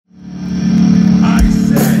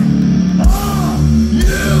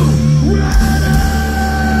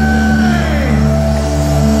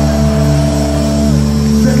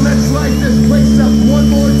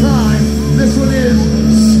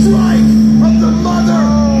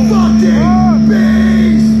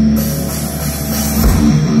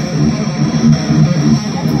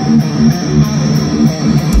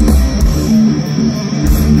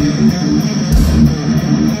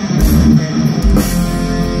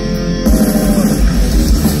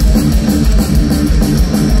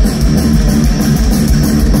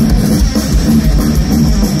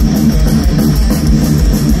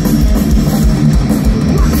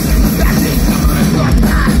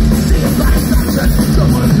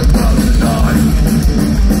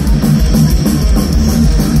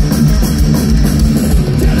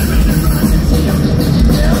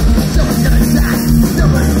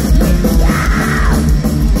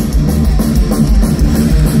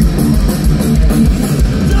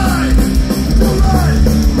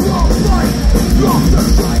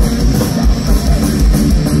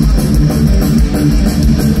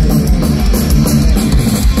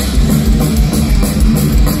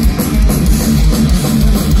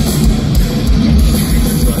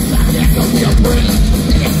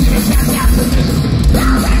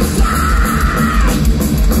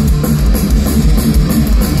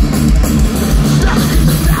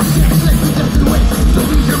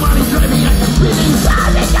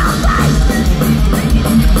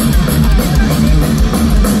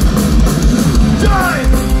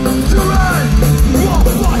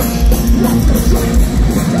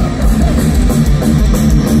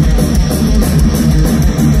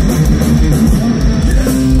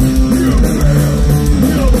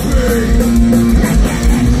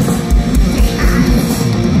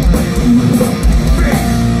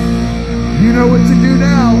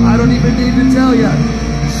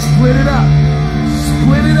Split it up.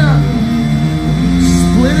 Split it up.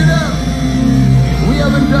 Split it up. We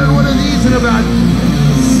haven't done one of these in about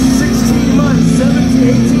 16 months, 17,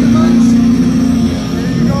 18 months.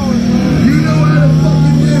 You know how to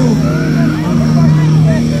fucking do.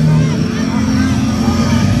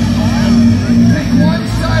 Pick one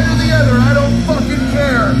side or the other. I don't fucking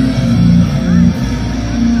care.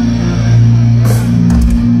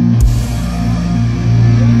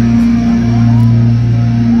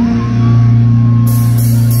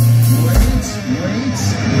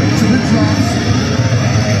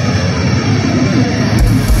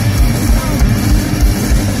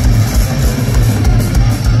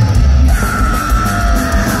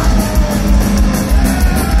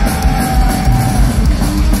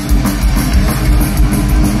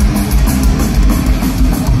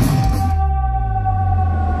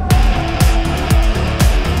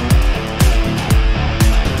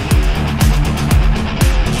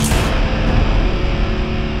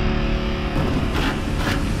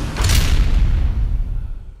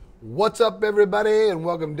 What's up, everybody, and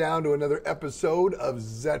welcome down to another episode of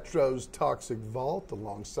Zetro's Toxic Vault.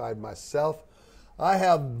 Alongside myself, I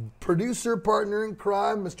have producer partner in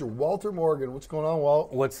crime, Mr. Walter Morgan. What's going on,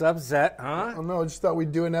 Walt? What's up, Zet? Huh? I don't know. I just thought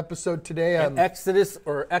we'd do an episode today. An Exodus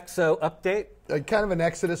or EXO update? Kind of an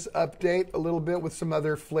Exodus update, a little bit with some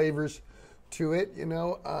other flavors to it. You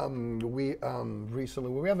know, we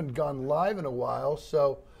haven't gone live in a while,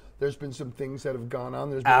 so there's been some things that have gone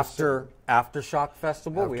on. There's been Aftershock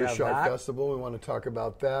Festival. Aftershock Festival. We want to talk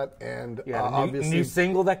about that, and obviously new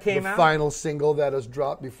single that came out. The final single that has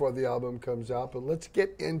dropped before the album comes out. But let's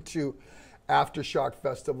get into Aftershock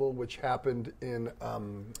Festival, which happened in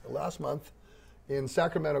last month in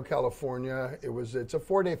Sacramento, California. It's a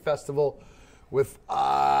 4-day festival. With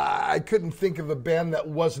I couldn't think of a band that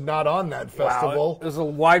was not on that festival. Wow, it was a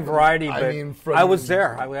wide variety. But I was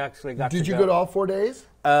there. I actually got. Did you go to all 4 days?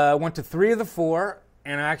 Went to 3 of the 4,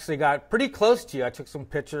 and I actually got pretty close to you. I took some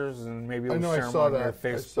pictures, and maybe we'll share them on your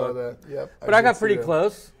Facebook. I saw that. Yep. But I got pretty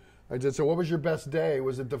close. I did. So, what was your best day?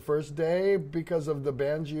 Was it the first day because of the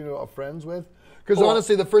bands you are friends with? Because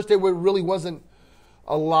honestly, the first day really wasn't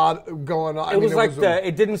a lot going on.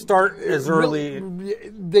 It didn't start as early.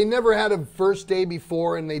 They never had a first day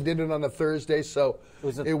before, and they did it on a Thursday. So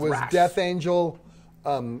it was Death Angel,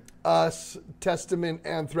 Us, Testament,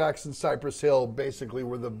 Anthrax, and Cypress Hill basically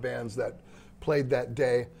were the bands that played that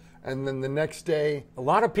day. And then the next day, a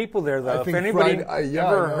lot of people there though. If anybody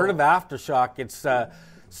ever heard of Aftershock, it's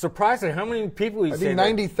surprising how many people you see. I think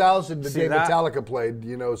 90,000 the day Metallica played.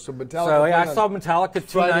 You know, so Metallica. So I saw Metallica 2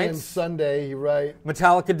 nights. Friday and Sunday, right?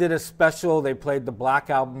 Metallica did a special. They played the Black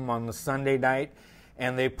Album on the Sunday night,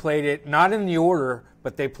 and they played it not in the order,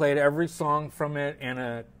 but they played every song from it and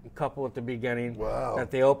a couple at the beginning that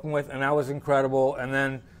they opened with, and that was incredible. And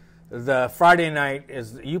then the Friday night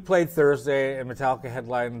you played Thursday, and Metallica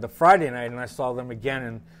headlined the Friday night, and I saw them again.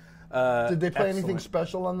 And did they play anything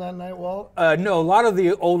special on that night, Walt? No, a lot of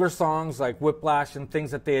the older songs like Whiplash and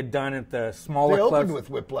things that they had done at the smaller clubs. They opened with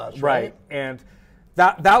Whiplash, right? And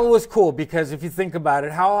that was cool because if you think about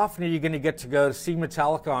it, how often are you going to get to go to see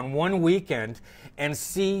Metallica on one weekend and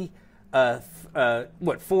see 4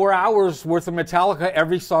 hours worth of Metallica,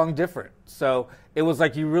 every song different? So it was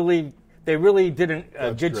like they really did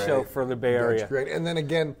a good show for the Bay Area. That's great. And then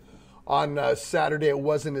again, on Saturday, it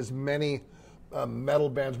wasn't as many metal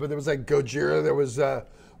bands, but there was like Gojira, there was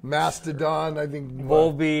Mastodon, I think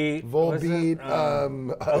Volbeat.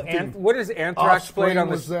 What is Anthrax played on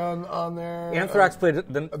was on there? Anthrax played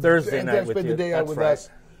the Thursday night with you. The day out with us.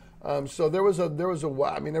 So there was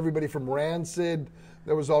I mean, everybody from Rancid.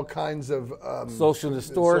 There was all kinds of Social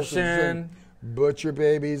Distortion, Butcher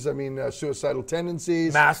Babies. I mean, Suicidal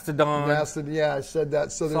Tendencies, Mastodon. Yeah, I said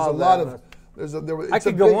that. So there's a lot of. I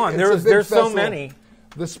could go on. There's so many.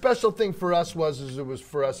 The special thing for us was it was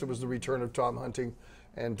the return of Tom Hunting,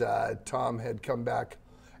 and Tom had come back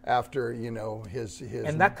after his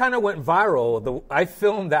and that kind of went viral. I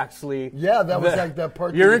filmed actually. Yeah, that was like that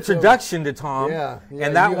part. Your introduction to Tom. Yeah,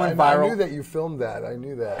 and that went viral. I knew that you filmed that. I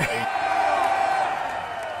knew that.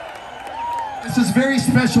 This is very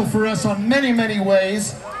special for us on many, many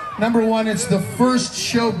ways. Number one, it's the first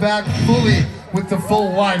show back fully with the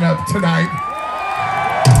full lineup tonight.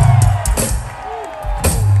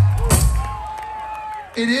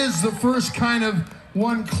 It is the first kind of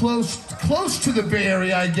one close to the Bay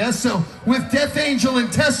Area, I guess. So with Death Angel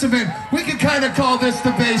and Testament, we could kind of call this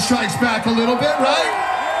the Bay Strikes Back a little bit, right?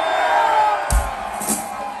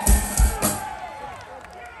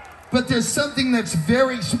 But there's something that's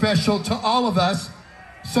very special to all of us.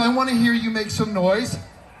 So I want to hear you make some noise.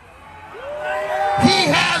 He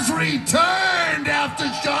has returned! band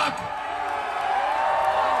Aftershock.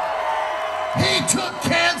 He took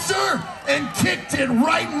cancer and kicked it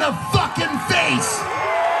right in the fucking face.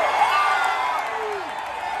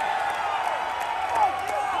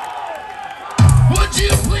 Would you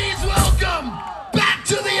please welcome back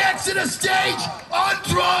to the Exodus stage on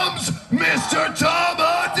drums, Mr. Tom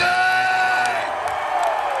Hunting!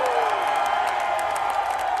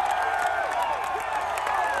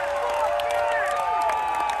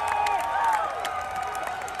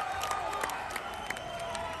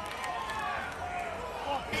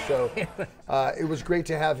 So it was great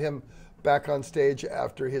to have him back on stage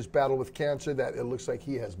after his battle with cancer that it looks like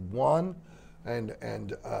he has won. And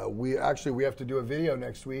we have to do a video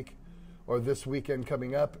next week or this weekend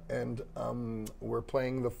coming up. And we're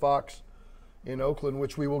playing the Fox in Oakland,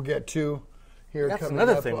 which we will get to here coming up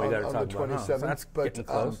on the 27th. So that's getting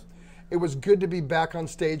close. It was good to be back on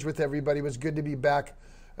stage with everybody. It was good to be back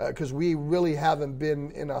because we really haven't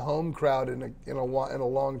been in a home crowd in a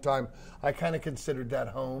long time. I kind of considered that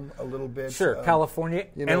home a little bit. Sure, California.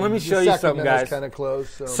 And let me show you something, guys. Kind of close.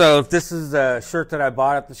 So this is a shirt that I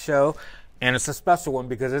bought at the show, and it's a special one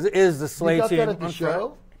because it is the Slay Team. You got that at the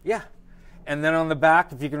show? Yeah. And then on the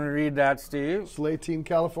back, if you can read that, Steve. Slay Team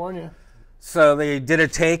California. So they did a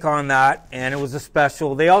take on that, and it was a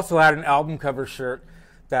special. They also had an album cover shirt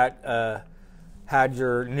that had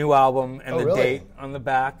your new album and the date on the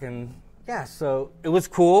back, and yeah, so it was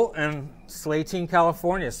cool, and Slay Team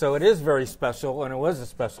California, so it is very special, and it was a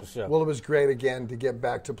special show. Well, it was great again to get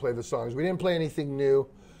back to play the songs. We didn't play anything new.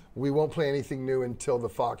 We won't play anything new until the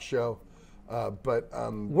Fox show, but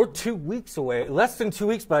we're 2 weeks away, less than 2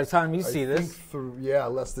 weeks by the time you see this.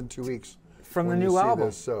 Less than 2 weeks from the new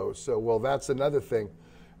album. So well, that's another thing,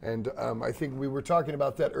 and I think we were talking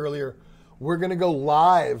about that earlier. We're going to go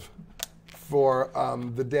live for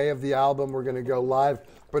the day of the album. We're going to go live,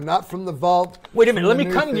 but not from the vault. Wait a minute. Let me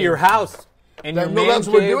come to your house. And that's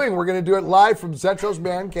what we're doing. We're going to do it live from Zetro's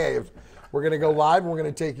Man Cave. We're going to go live. And we're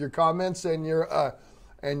going to take your comments and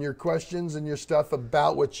your questions and your stuff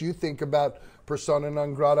about what you think about Persona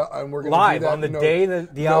Non Grata. And we're going to do that on the day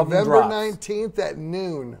that the album drops. November 19th at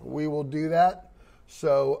noon. We will do that.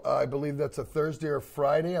 So I believe that's a Thursday or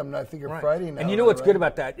Friday. I think it's Friday now. And you know what's good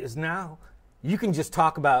about that is now you can just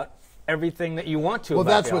talk about everything that you want to. Well,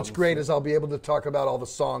 that's what's great is I'll be able to talk about all the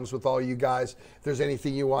songs with all you guys. If there's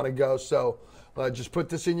anything you want to go, so just put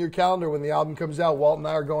this in your calendar when the album comes out. Walt and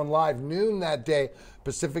I are going live noon that day,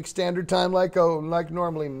 Pacific Standard Time, like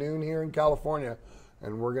normally noon here in California,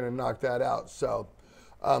 and we're gonna knock that out. So,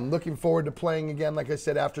 looking forward to playing again. Like I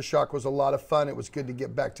said, Aftershock was a lot of fun. It was good to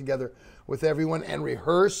get back together with everyone and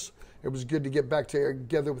rehearse. It was good to get back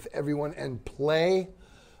together with everyone and play.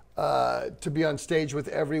 To be on stage with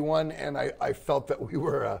everyone, and I felt that we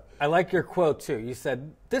were... I like your quote, too. You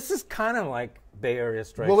said, this is kind of like Bay Area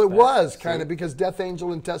Strikes Back. Well, it was kind of, because Death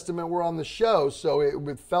Angel and Testament were on the show, so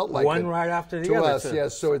it felt like one right after the other. To us,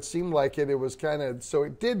 yes, so it seemed like it was kind of... So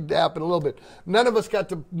it did happen a little bit. None of us got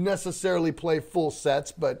to necessarily play full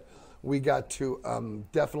sets, but we got to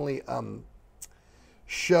definitely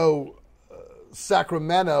show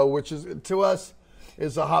Sacramento, which is, to us...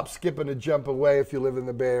 is a hop, skip, and a jump away. If you live in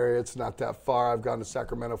the Bay Area, it's not that far. I've gone to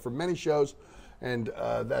Sacramento for many shows, and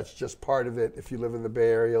that's just part of it. If you live in the Bay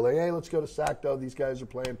Area, like, hey, let's go to Sacto. These guys are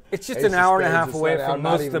playing. It's just an hour and a half away from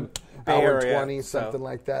most of the Bay Area. Hour 20, something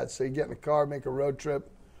like that. So you get in a car, make a road trip,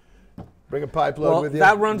 bring a pipe load with you.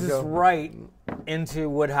 That runs us right into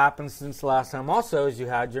what happened since last time. Also, is you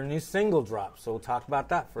had your new single drop. So we'll talk about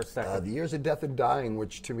that for a second. The Years of Death and Dying,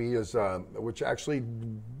 which to me is, which actually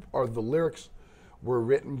are the lyrics were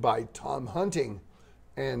written by Tom Hunting,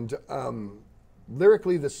 and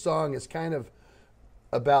lyrically the song is kind of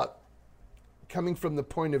about coming from the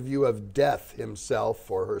point of view of death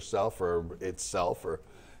himself or herself or itself or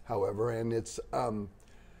however, and it's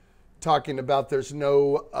talking about there's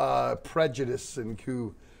no prejudice in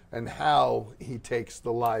who and how he takes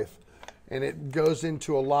the life, and it goes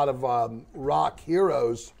into a lot of rock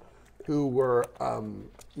heroes who were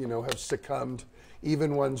have succumbed,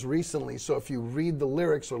 even ones recently. So if you read the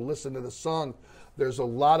lyrics or listen to the song, there's a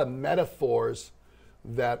lot of metaphors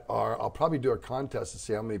that are, I'll probably do a contest to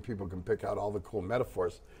see how many people can pick out all the cool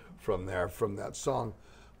metaphors from that song.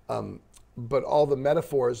 But all the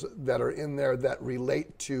metaphors that are in there that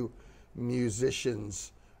relate to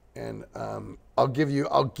musicians. And I'll give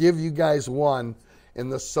you guys one. In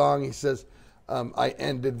the song, he says, I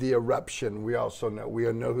ended the eruption. We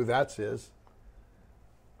know who that is.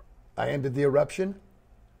 I ended the eruption.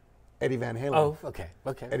 Eddie Van Halen. Oh, okay.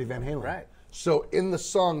 Eddie Van Halen. Right. So in the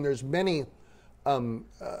song, there's many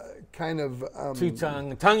kind of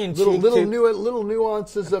tongue in cheek, little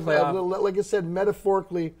nuances of like I said,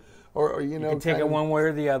 metaphorically, or you know, you can take it one way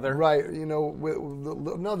or the other, right? You know,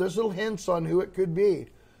 no, there's little hints on who it could be,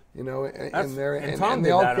 you know, in there, and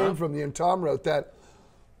they all came from and Tom wrote that.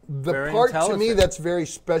 The very part to me that's very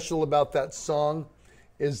special about that song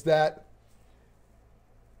is that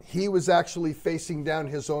he was actually facing down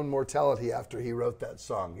his own mortality after he wrote that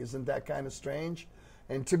song. Isn't that kind of strange?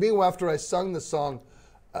 And to me, after I sung the song,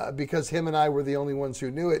 because him and I were the only ones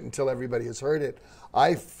who knew it until everybody has heard it,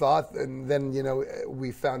 I thought, and then, you know,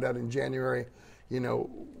 we found out in January, you know,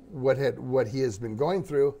 what he has been going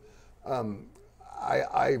through.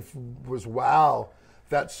 I was, wow,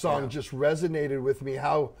 that song just resonated with me,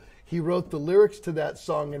 how he wrote the lyrics to that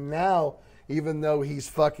song, and now, even though he's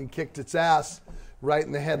fucking kicked its ass right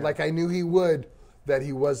in the head, like I knew he would, that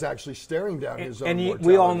he was actually staring down his own mortality.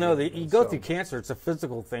 We all know that you go through cancer; it's a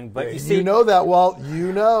physical thing. But you know that, Walt.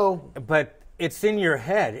 You know. But it's in your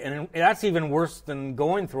head, and that's even worse than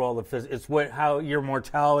going through all the It's how your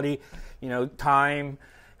mortality, you know, time,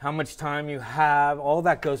 how much time you have, all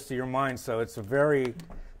that goes to your mind. So it's a very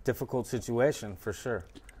difficult situation for sure.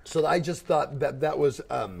 So I just thought that was.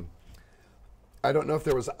 I don't know if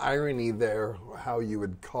there was irony there, how you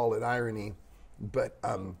would call it irony, but.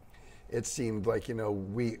 It seemed like, you know,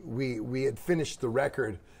 we had finished the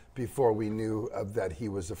record before we knew that he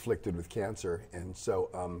was afflicted with cancer, and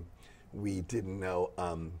so we didn't know.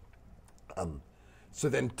 So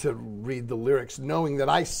then to read the lyrics, knowing that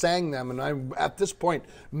I sang them, and I'm at this point,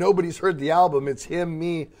 nobody's heard the album. It's him,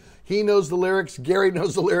 me. He knows the lyrics. Gary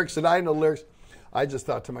knows the lyrics, and I know the lyrics. I just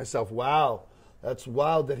thought to myself, wow, that's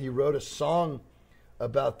wild that he wrote a song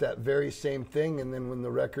about that very same thing, and then when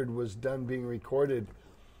the record was done being recorded.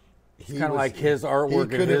 It's kind of like his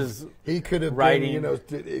artwork and his he could have writing. Been, you know,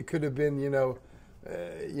 it could have been,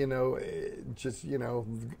 just, you know,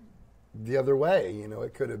 the other way, you know,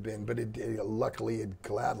 it could have been, but luckily,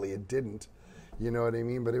 gladly, it didn't, you know what I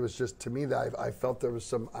mean? But it was just, to me, that I felt there was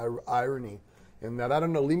some irony in that. I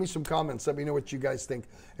don't know, leave me some comments, let me know what you guys think,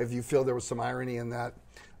 if you feel there was some irony in that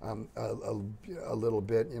a little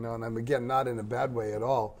bit, you know, and I'm, again, not in a bad way at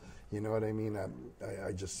all, you know what I mean?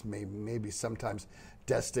 I just maybe sometimes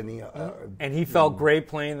destiny. And he felt great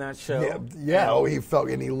playing that show. Yeah. Oh, he felt,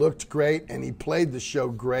 and he looked great, and he played the show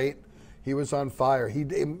great. He was on fire.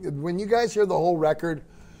 When you guys hear the whole record,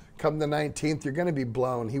 come the 19th, you're going to be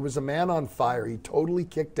blown. He was a man on fire. He totally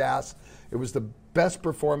kicked ass. It was the best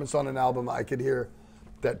performance on an album I could hear.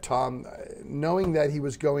 That Tom, knowing that he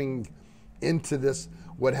was going into this,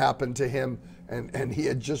 what happened to him, and he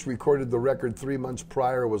had just recorded the record 3 months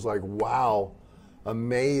prior, was like, wow.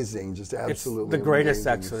 Amazing, just absolutely it's the greatest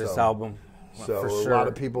amazing. Exodus album. So for sure. A lot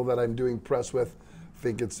of people that I'm doing press with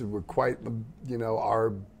think we're quite, you know,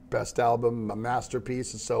 our best album, a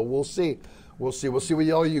masterpiece. So we'll see what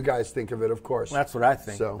all you guys think of it. Of course, that's what I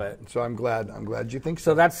think. So I'm glad you think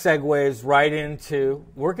so. So that segues right into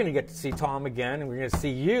we're going to get to see Tom again, and we're going to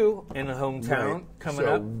see you in the hometown coming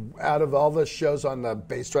up. Out of all the shows on the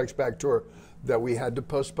Bass Strikes Back tour that we had to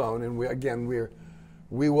postpone, and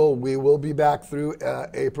we will be back through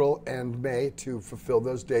April and May to fulfill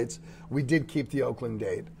those dates. We did keep the Oakland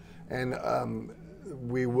date, and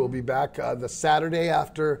we will be back the Saturday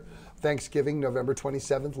after Thanksgiving, November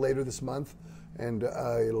 27th, later this month, and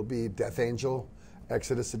it'll be Death Angel,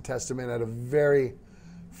 Exodus and Testament at a very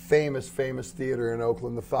famous theater in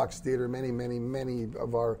Oakland, the Fox Theater. Many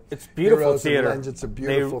of our heroes and legends. It's a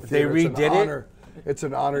beautiful theater. They redid it. It's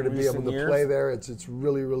an honor to be able to play there. It's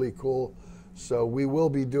really, really cool. So we will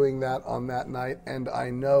be doing that on that night, and I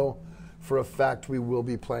know for a fact we will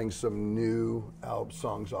be playing some new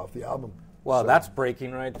songs off the album. Well, that's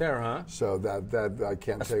breaking right there, huh? So that I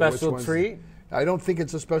can't tell you which ones. A special treat? I don't think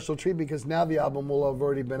it's a special treat because now the album will have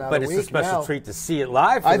already been out a week. But it's a special treat to see it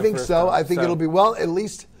live for I the think first so. time. I think it'll be, well, at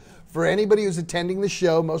least for anybody who's attending the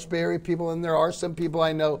show, most Bay Area people, and there are some people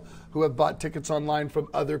I know who have bought tickets online from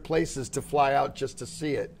other places to fly out just to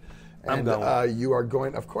see it. And I'm going. You are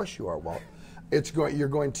going, of course you are, Walt. You're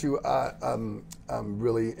going to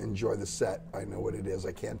really enjoy the set. I know what it is.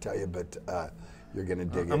 I can't tell you, but you're going to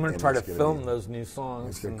dig it. I'm going to try to film those new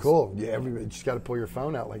songs. It's cool. Yeah, everybody just got to pull your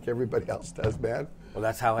phone out like everybody else does, man. Well,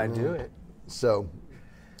 that's how I do it. So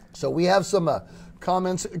we have some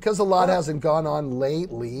comments because a lot hasn't gone on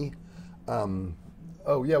lately. We're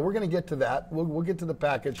going to get to that. We'll get to the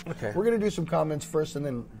package. Okay. We're going to do some comments first, and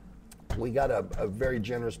then we got a very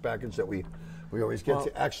generous package that we always get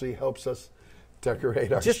to. Actually helps us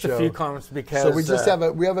decorate our just show. A few comments because so we just have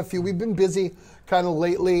a few. We've been busy kind of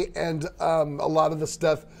lately, and a lot of the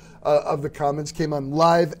stuff of the comments came on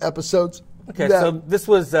live episodes Okay, so this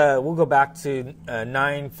was, we'll go back to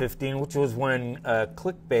 9/15, which was when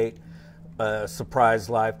Clickbait surprised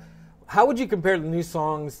live. How would you compare the new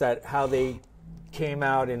songs, how they came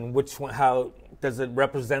out, and which one, how does it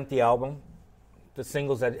represent the album, the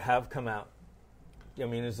singles that have come out? I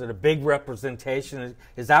mean, is it a big representation?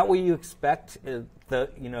 Is that what you expect,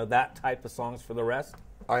 that type of songs for the rest?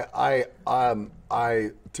 To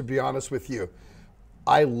be honest with you,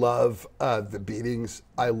 I love The Beatings.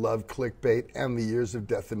 I love Clickbait and The Years of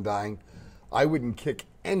Death and Dying. I wouldn't kick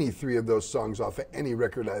any three of those songs off of any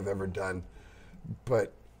record I've ever done.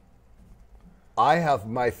 But I have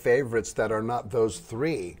my favorites that are not those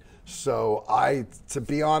three. So to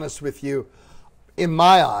be honest with you, in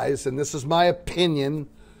my eyes, and this is my opinion,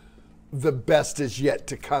 the best is yet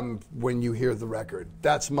to come when you hear the record.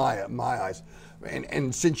 That's my eyes.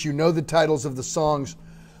 And since you know the titles of the songs,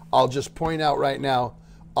 I'll just point out right now,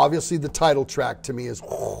 obviously the title track to me is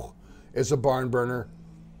a barn burner.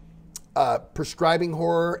 Prescribing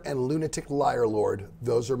Horror and Lunatic Liar Lord.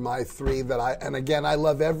 Those are my three and again, I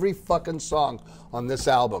love every fucking song on this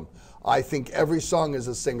album. I think every song is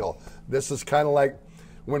a single. This is kind of like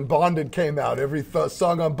when Bonded came out. Every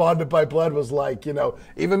song on Bonded by Blood was like,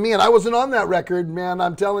 even me, and I wasn't on that record, man.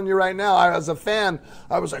 I'm telling you right now, as a fan,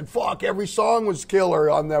 I was like, fuck, every song was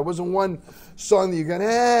killer on there. Wasn't one song that you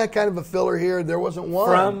go, kind of a filler here. There wasn't one.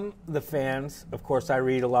 From the fans, of course, I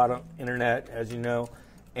read a lot on internet, as you know,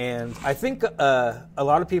 and I think a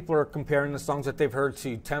lot of people are comparing the songs that they've heard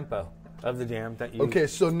to Tempo of the Damned. Okay,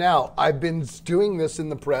 so now I've been doing this in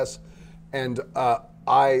the press, and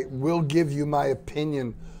I will give you my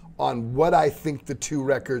opinion on what I think the two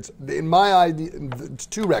records, in my idea, it's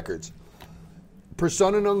two records.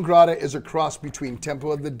 Persona Non Grata is a cross between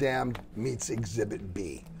Tempo of the Damned meets Exhibit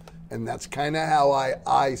B. And that's kind of how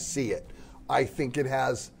I see it. I think it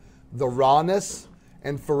has the rawness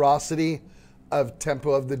and ferocity of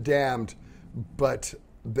Tempo of the Damned, but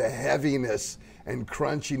the heaviness and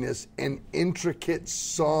crunchiness and intricate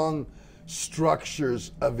song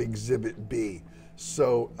structures of Exhibit B.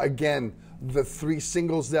 So again, the three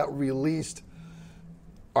singles that released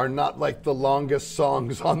are not like the longest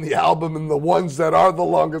songs on the album, and the ones that are the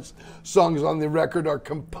longest songs on the record are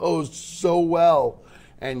composed so well,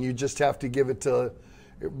 and you just have to give it to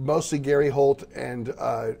mostly Gary Holt and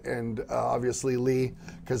obviously Lee,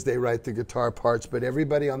 because they write the guitar parts, but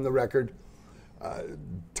everybody on the record.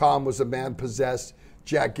 Tom was a man possessed.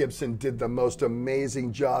 Jack Gibson did the most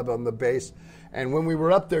amazing job on the bass. And when we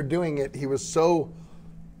were up there doing it, he was so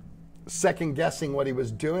second guessing what he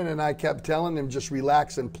was doing, and I kept telling him, just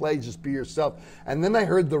relax and play, just be yourself. And then I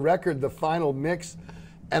heard the record, the final mix,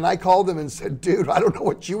 and I called him and said, dude, I don't know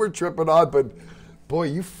what you were tripping on, but boy,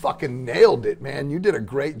 you fucking nailed it, man. You did a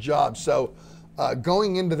great job. So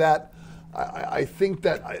going into that, I think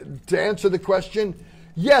that to answer the question,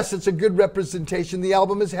 yes, it's a good representation. The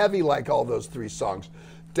album is heavy like all those three songs.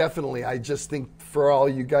 Definitely. I just think for all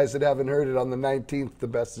you guys that haven't heard it, on the 19th, the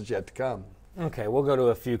best is yet to come. Okay, we'll go to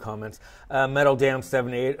a few comments. Metal Dam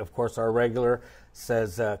 78, of course, our regular,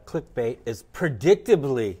 says Clickbait is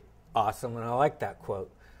predictably awesome, and I like that quote,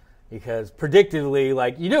 because predictably,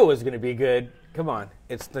 like, you knew it was going to be good. Come on,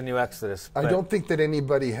 it's the new Exodus. I don't think that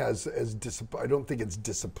anybody I don't think it's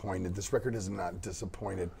disappointed. This record is not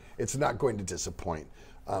disappointed. It's not going to disappoint.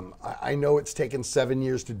 I know it's taken 7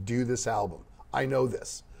 years to do this album. I know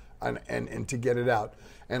this, and to get it out.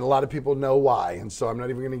 And a lot of people know why, and so I'm not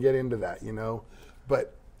even going to get into that,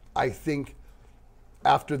 But I think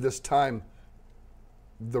after this time,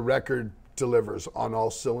 the record delivers on all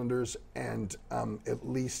cylinders, and at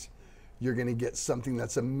least you're going to get something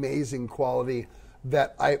that's amazing quality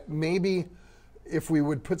that maybe if we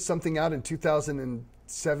would put something out in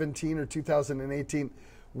 2017 or 2018,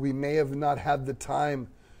 we may have not had the time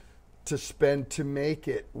to spend to make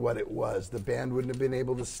it what it was. The band wouldn't have been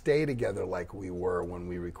able to stay together like we were when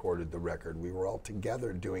we recorded the record. We were all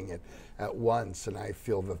together doing it at once, and I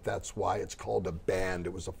feel that that's why it's called a band.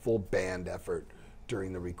 It was a full band effort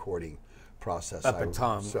during the recording process. Up at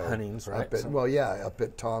Tom Hunning's, right? Up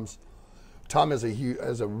at Tom's. Tom has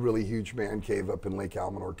a really huge man cave up in Lake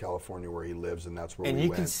Almanor, California, where he lives, and that's where we went. And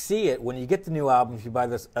you can see it when you get the new album. If you buy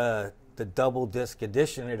this, the double disc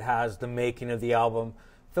edition, it has the making of the album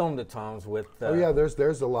filmed at Tom's with.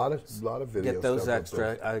 There's a lot of videos. Get those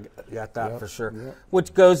extra. I got that for sure. Yep.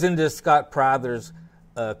 Which goes into Scott Prather's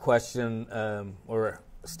question or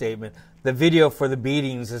statement. The video for The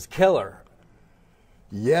Beatings is killer.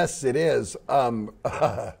 Yes, it is.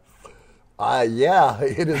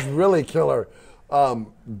 It is really killer.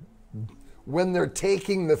 when they're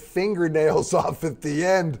taking the fingernails off at the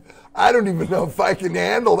end, I don't even know if I can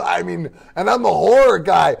handle that. I mean, and I'm a horror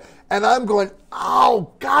guy, and I'm going,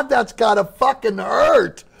 oh, God, that's got to fucking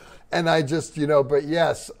hurt. And I just, but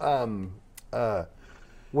yes.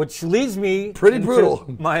 Which leads me pretty brutal.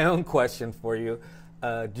 My own question for you.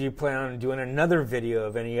 Do you plan on doing another video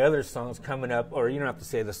of any other songs coming up, or you don't have to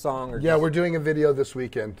say the song? Or yeah, we're doing a video this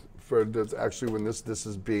weekend for actually when this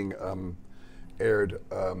is being aired.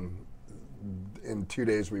 In 2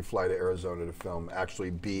 days, we fly to Arizona to film, actually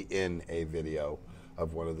be in a video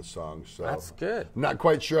of one of the songs. So that's good. I'm not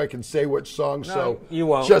quite sure I can say which song, so you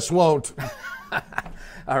won't. Just won't.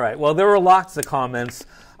 All right. Well, there were lots of comments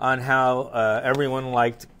on how everyone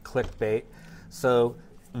liked clickbait. So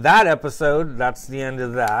that episode, that's the end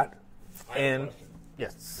of that. And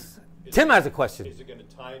yes, Tim has a question. Is it going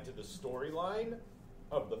to tie into the storyline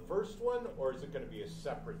of the first one, or is it going to be a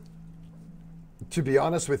separate? To be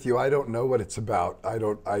honest with you, I don't know what it's about. I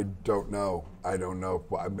don't know.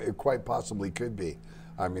 It quite possibly could be.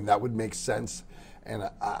 I mean, that would make sense,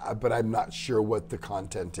 but I'm not sure what the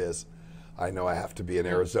content is. I know I have to be in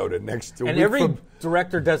Arizona next week. And every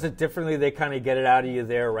director does it differently. They kind of get it out of you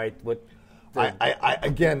there, right?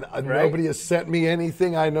 Nobody has sent me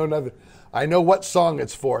anything. I know nothing. I know what song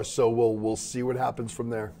it's for, so we'll see what happens from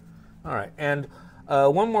there. All right. And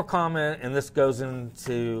one more comment, and this goes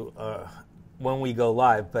into when we go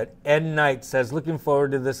live. But Ed Knight says, looking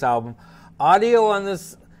forward to this album. Audio on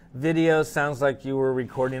this video sounds like you were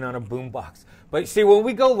recording on a boombox. But see, when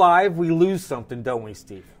we go live, we lose something, don't we,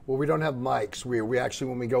 Steve? Well, we don't have mics. We actually,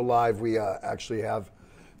 when we go live, we actually have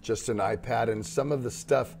just an iPad, and some of the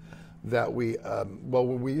stuff that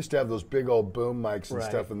when we used to have those big old boom mics and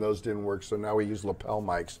stuff, and those didn't work, so now we use lapel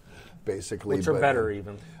mics, basically. Which are better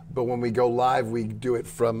even. But when we go live, we do it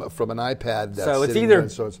from an iPad. That's so it's either,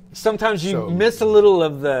 sometimes you miss a little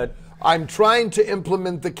of the... I'm trying to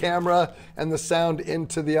implement the camera and the sound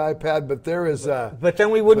into the iPad, but there is a... But then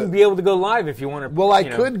we wouldn't be able to go live if you want to... Well, I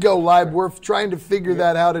could go live. We're trying to figure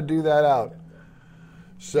that how to do that out.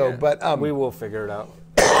 So, but... we will figure it out.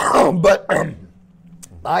 But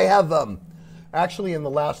I have... actually, in the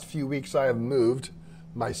last few weeks, I have moved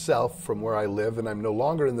myself from where I live, and I'm no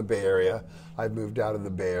longer in the Bay Area. I've moved out of the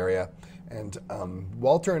Bay Area. And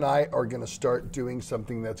Walter and I are going to start doing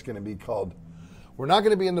something that's going to be called... We're not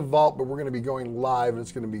going to be in the vault, but we're going to be going live, and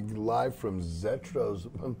it's going to be live from Zetro's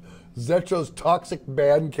Toxic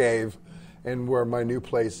Band Cave, and where my new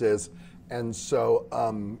place is. And so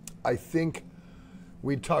I think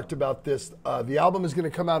we talked about this. The album is going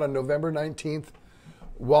to come out on November 19th.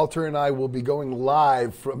 Walter and I will be going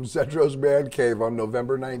live from Zetro's Band Cave on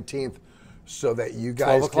November 19th, so that you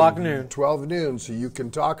guys 12 o'clock noon. 12 noon, so you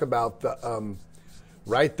can talk about the...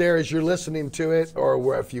 right there as you're listening to it,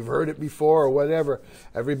 or if you've heard it before or whatever,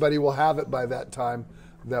 everybody will have it by that time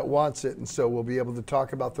that wants it. And so we'll be able to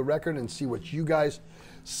talk about the record and see what you guys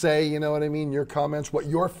say, you know what I mean, your comments, what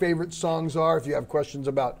your favorite songs are. If you have questions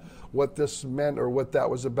about what this meant or what that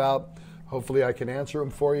was about, hopefully I can answer them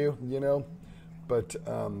for you, But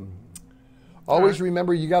always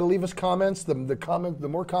remember, you got to leave us comments. The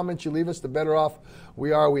more comments you leave us, the better off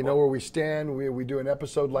we are. We know where we stand. We do an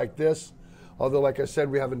episode like this. Although, like I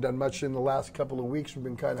said, we haven't done much in the last couple of weeks. We've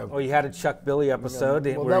been kind of... Oh, you had a Chuck Billy episode.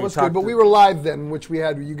 Well, that was good, but we were live then, which we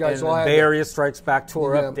had... You guys all had... Bay Area Strikes Back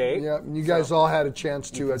tour update. Yeah, you guys all had a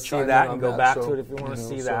chance to see that and go back to it if you want to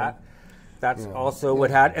see that. That's also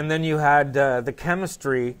what had... And then you had the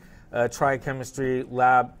chemistry, Tri-Chemistry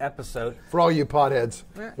Lab episode. For all you potheads.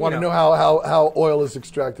 Want to know how oil is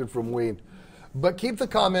extracted from weed. But keep the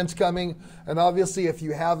comments coming, and obviously if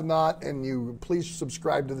you have not, and you please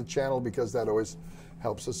subscribe to the channel, because that always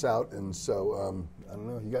helps us out. And so, I don't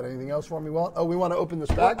know, you got anything else for me, Walt? Oh, we want to open this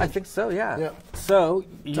package? I think so, yeah. So,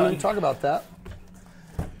 talk about that.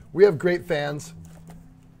 We have great fans.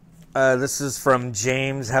 This is from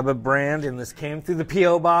James Hebebrand, and this came through the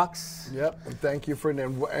P.O. box. Yep, and thank you for...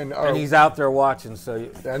 And he's out there watching, so...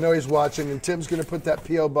 I know he's watching, and Tim's going to put that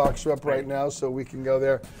P.O. box up right now so we can go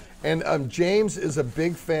there. And James is a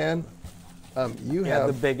big fan. You have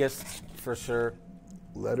the biggest, for sure.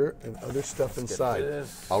 Letter and other stuff inside.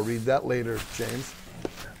 I'll read that later, James.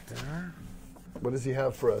 What does he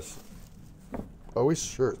have for us? Always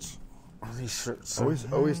shirts. These shirts. Always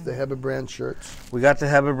the Hebebrand shirts. We got the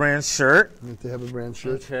Hebebrand shirt. The Hebebrand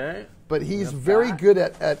shirts. Okay. But he's very good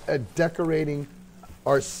at decorating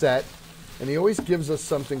our set, and he always gives us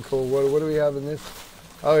something cool. What do we have in this?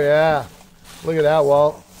 Oh, yeah. Look at that,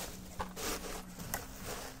 Walt.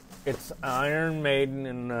 It's Iron Maiden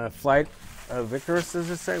and Flight of Icarus,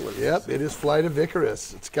 does it say? Yep, it is Flight of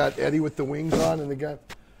Icarus. It's got Eddie with the wings on and the gun.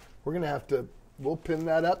 We're going to have to... We'll pin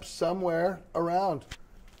that up somewhere around.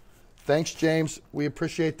 Thanks, James. We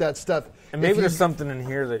appreciate that stuff. And maybe there's something in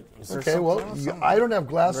here that. Okay, well, I don't have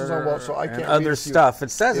glasses on, Walt, so I can't read other stuff. It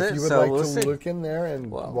says it. If you would so like we'll to see. look in there, and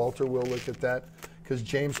Walter will look at that, because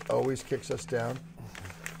James always kicks us down.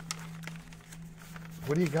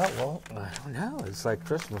 What do you got, Walt? I don't know. It's like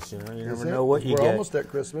Christmas, you know. You never know what you get. We're almost at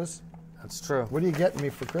Christmas. That's true. What are you getting me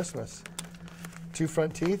for Christmas? 2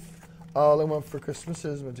 front teeth? All I want for Christmas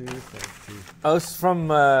is my 2 front teeth. Oh, it's from,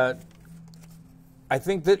 I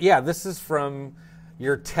think that, this is from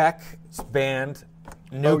your tech band,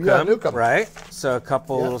 Newcomb, right? So a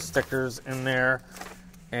couple little stickers in there,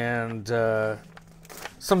 and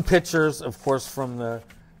some pictures, of course, from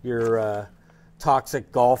your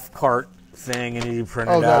toxic golf cart thing, and you print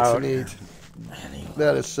it out. Oh, that's neat.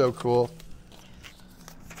 That is so cool.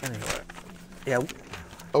 Anyway,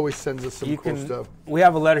 always sends us some cool stuff. We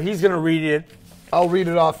have a letter. He's going to read it. I'll read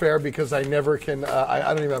it off air because I never can.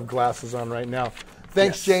 I don't even have glasses on right now.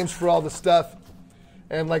 Thanks, James, for all the stuff.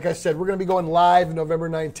 And like I said, we're going to be going live November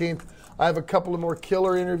 19th. I have a couple of more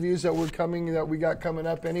killer interviews that we got coming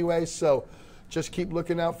up anyway. So just keep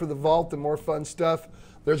looking out for the vault and more fun stuff.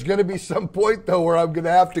 There's going to be some point, though, where I'm going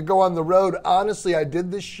to have to go on the road. Honestly, I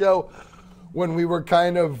did this show when we were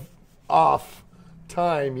kind of off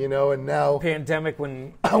time, you know, and now... Pandemic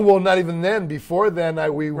when... Well, not even then. Before then,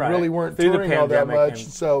 we really weren't touring all that much.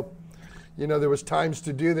 So, you know, there was times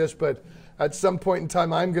to do this, but at some point in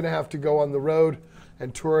time, I'm going to have to go on the road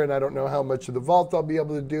and tour, and I don't know how much of the vault I'll be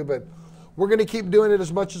able to do, but we're going to keep doing it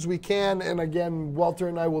as much as we can. And again, Walter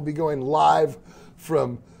and I will be going live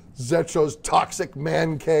from Zetro's Toxic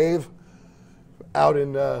Man Cave out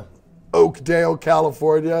in Oakdale,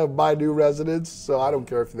 California, my new residence. So I don't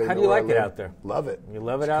care if they know. How do you like it out there? Love it. You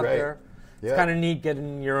love it out there? It's kind of neat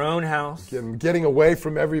getting your own house. Getting away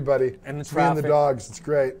from everybody. And the traffic. Me and the dogs. It's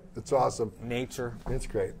great. It's awesome. Nature. It's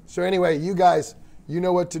great. So anyway, you guys, you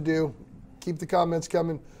know what to do. Keep the comments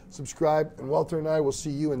coming. Subscribe. And Walter and I will see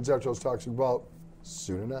you in Zetro's Toxic Vault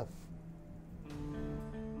soon enough.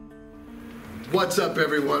 What's up,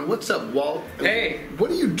 everyone? What's up, Walt? Hey. What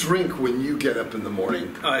do you drink when you get up in the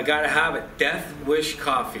morning? Oh, I gotta have it. Death Wish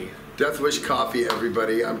Coffee. Death Wish Coffee,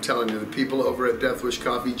 everybody. I'm telling you, the people over at Death Wish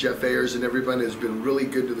Coffee, Jeff Ayers and everyone has been really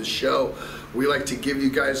good to the show. We like to give you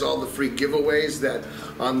guys all the free giveaways that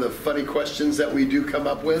on the funny questions that we do come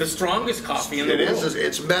up with. The strongest coffee in the world. It is.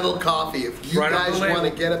 It's metal coffee. If you guys want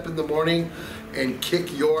to get up in the morning and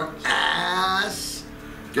kick your ass,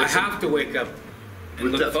 I have to wake up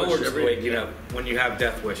and look forward to waking up when you have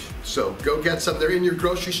Death Wish. So go get some. They're in your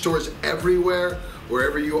grocery stores everywhere,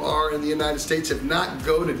 wherever you are in the United States. If not,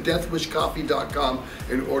 go to deathwishcoffee.com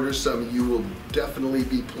and order some. You will definitely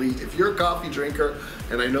be pleased. If you're a coffee drinker,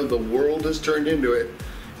 and I know the world has turned into it,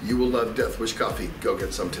 you will love Death Wish Coffee. Go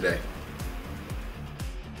get some today.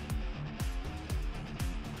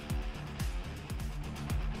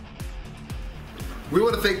 We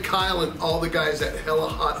want to thank Kyle and all the guys at Hella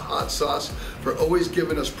Hot Sauce for always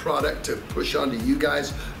giving us product to push on to you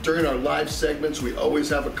guys. During our live segments, we always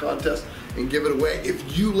have a contest and give it away.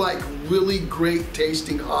 If you like really great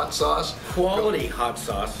tasting hot sauce. Quality hot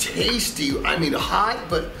sauce. Tasty, I mean hot,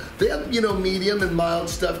 but they have, you know, medium and mild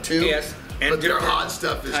stuff too. Yes. But their hot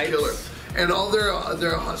stuff is killer. And all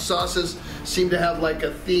their hot sauces seem to have like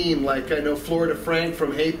a theme. Like I know Florida Frank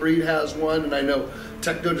from Hatebreed has one, and I know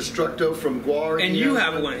Techno Destructo from Guar. And you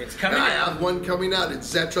have one. It's coming out. I have one coming out. It's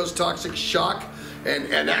Zetro's Toxic Shock.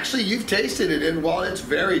 And actually, you've tasted it, and while it's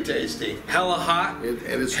very tasty. Hella hot. And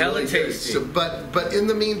it's hella really tasty. So, but in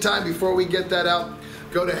the meantime, before we get that out,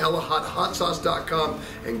 go to hellahotsauce.com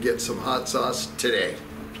and get some hot sauce today.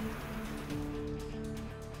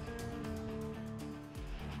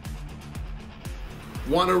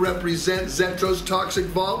 Want to represent Zetro's Toxic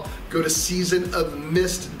Vault? Go to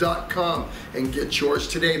seasonofmist.com and get yours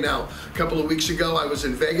today. Now, a couple of weeks ago, I was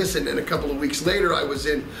in Vegas, and then a couple of weeks later, I was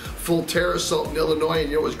in Full Terror Assault in Illinois, and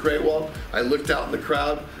you know what was great, Walt? I looked out in the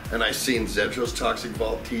crowd, and I seen Zetro's Toxic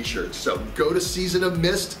Vault t-shirts. So go to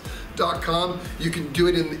seasonofmist.com. You can do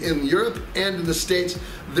it in Europe and in the States.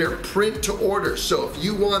 They're print to order. So if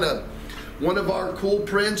you want one of our cool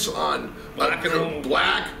prints on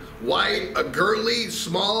black, white, a girly,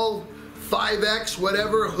 small, 5X,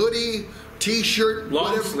 whatever, hoodie, t-shirt,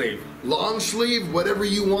 long sleeve, whatever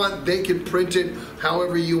you want, they can print it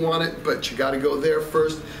however you want it, but you got to go there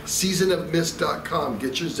first. Seasonofmist.com.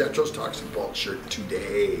 Get your Zetro's Toxic Vault shirt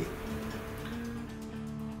today.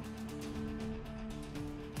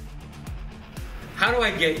 How do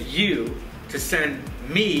I get you to send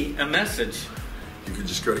me a message? you can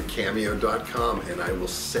just go to cameo.com and I will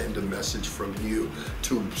send a message from you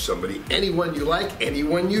to somebody, anyone you like,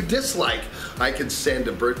 anyone you dislike. I can send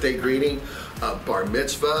a birthday greeting, a bar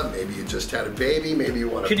mitzvah, maybe you just had a baby, maybe you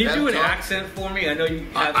want to. Can you do an accent for me? I know you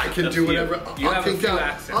have I can do whatever. You have a few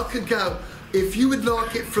accents. I could go, if you would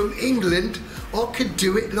like it from England, I could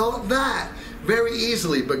do it like that. Very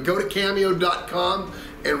easily, but go to cameo.com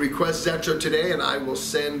and request Zetro today, and I will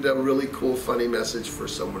send a really cool, funny message for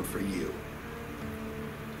someone for you.